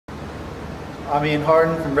I'm Ian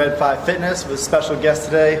Hardin from Red5Fitness with a special guest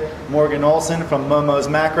today, Morgan Olson from Momo's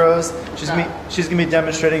Macros. She's gonna be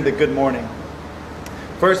demonstrating the good morning.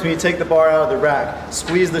 First, when you take the bar out of the rack,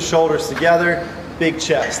 squeeze the shoulders together, big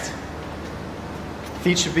chest.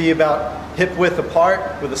 Feet should be about hip width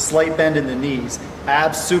apart with a slight bend in the knees.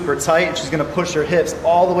 Abs super tight. She's gonna push her hips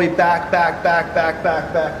all the way back, back, back, back,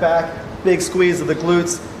 back, back, back. Big squeeze of the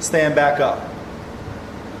glutes, stand back up.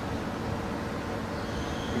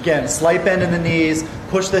 Again, slight bend in the knees,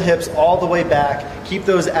 push the hips all the way back, keep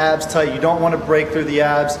those abs tight. You don't want to break through the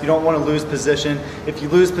abs, you don't want to lose position. If you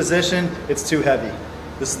lose position, it's too heavy.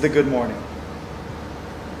 This is the good morning.